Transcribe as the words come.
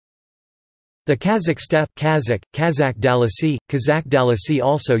The Kazakh Steppe Kazakh Dalasi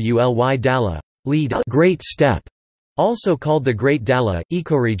also Uly Dala, lead Great Steppe, also called the Great Dala,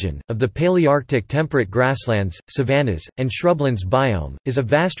 ecoregion, of the Palearctic temperate grasslands, savannas, and shrublands biome, is a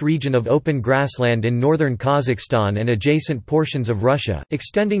vast region of open grassland in northern Kazakhstan and adjacent portions of Russia,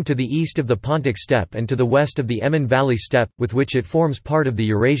 extending to the east of the Pontic Steppe and to the west of the Emin Valley Steppe, with which it forms part of the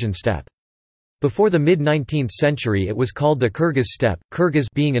Eurasian steppe. Before the mid-19th century it was called the Kyrgyz steppe, Kyrgyz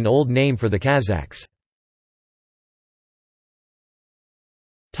being an old name for the Kazakhs.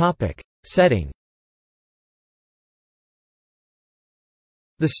 Setting.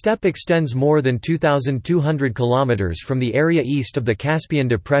 The steppe extends more than 2,200 kilometers from the area east of the Caspian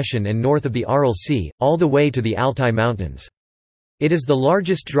Depression and north of the Aral Sea, all the way to the Altai Mountains. It is the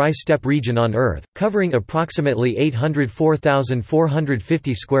largest dry steppe region on Earth, covering approximately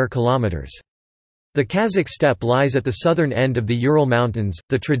 804,450 square kilometers. The Kazakh steppe lies at the southern end of the Ural Mountains,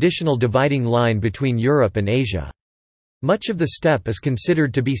 the traditional dividing line between Europe and Asia. Much of the steppe is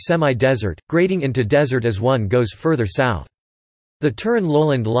considered to be semi-desert, grading into desert as one goes further south. The Turan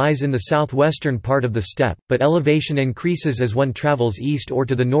lowland lies in the southwestern part of the steppe, but elevation increases as one travels east or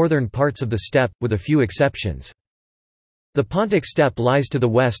to the northern parts of the steppe, with a few exceptions. The Pontic steppe lies to the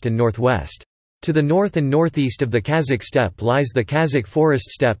west and northwest. To the north and northeast of the Kazakh steppe lies the Kazakh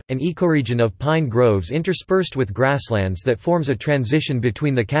forest steppe, an ecoregion of pine groves interspersed with grasslands that forms a transition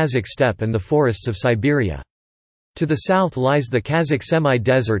between the Kazakh steppe and the forests of Siberia. To the south lies the Kazakh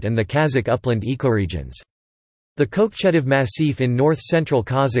semi-desert and the Kazakh upland ecoregions. The Kokchetiv Massif in north-central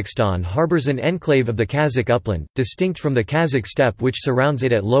Kazakhstan harbors an enclave of the Kazakh upland, distinct from the Kazakh steppe which surrounds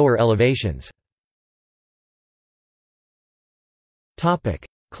it at lower elevations.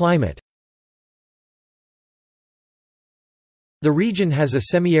 Climate. The region has a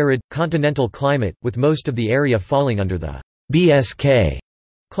semi-arid, continental climate, with most of the area falling under the BSK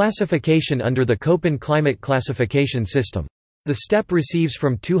classification under the Köppen climate classification system. The steppe receives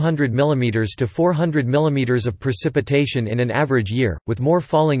from 200 mm to 400 mm of precipitation in an average year, with more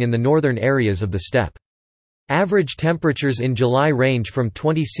falling in the northern areas of the steppe. Average temperatures in July range from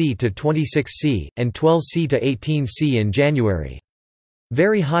 20 C to 26 C, and 12 C to 18 C in January.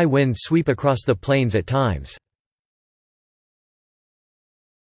 Very high winds sweep across the plains at times.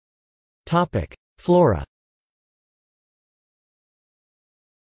 Flora.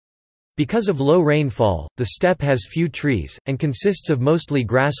 Because of low rainfall, the steppe has few trees, and consists of mostly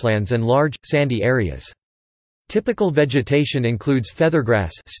grasslands and large, sandy areas. Typical vegetation includes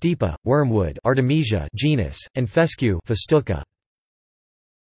feathergrass stipa, wormwood Artemisia genus, and fescue festuca.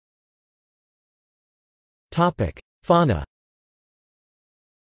 Fauna.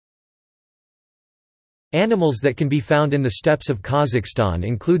 Animals that can be found in the steppes of Kazakhstan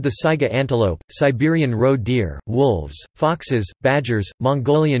include the saiga antelope, Siberian roe deer, wolves, foxes, badgers,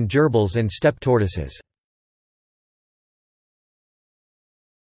 Mongolian gerbils and steppe tortoises.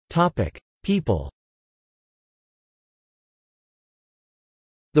 People.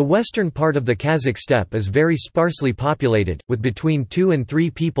 The western part of the Kazakh steppe is very sparsely populated, with between 2 and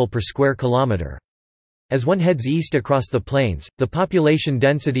 3 people per square kilometre. As one heads east across the plains, the population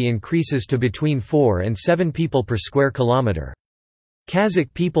density increases to between 4 and 7 people per square kilometre.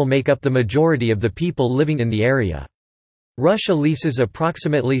 Kazakh people make up the majority of the people living in the area. Russia leases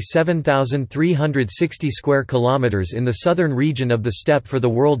approximately 7,360 square kilometers in the southern region of the steppe for the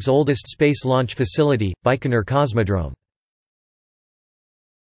world's oldest space launch facility, Baikonur Cosmodrome.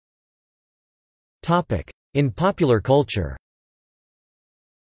 In popular culture.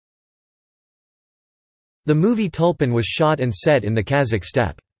 The movie Tulpan was shot and set in the Kazakh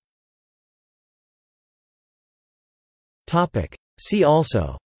steppe. See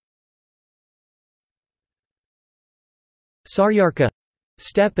also: Saryarka —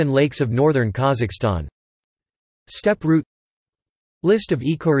 steppe and lakes of northern Kazakhstan, steppe route, list of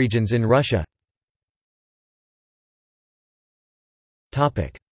ecoregions in Russia.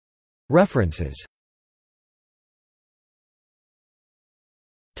 References.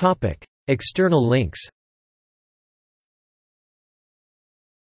 External links.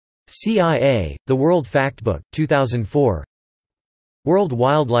 CIA, The World Factbook, 2004. World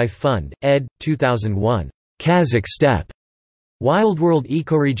Wildlife Fund, ed. 2001. Kazakh Steppe. Wildworld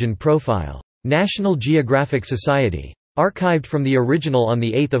Ecoregion Profile. National Geographic Society. Archived from the original on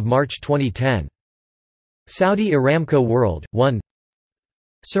 8 March 2010. Saudi Aramco World, 1.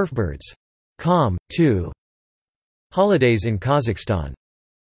 Surfbirds.com, 2. Holidays in Kazakhstan.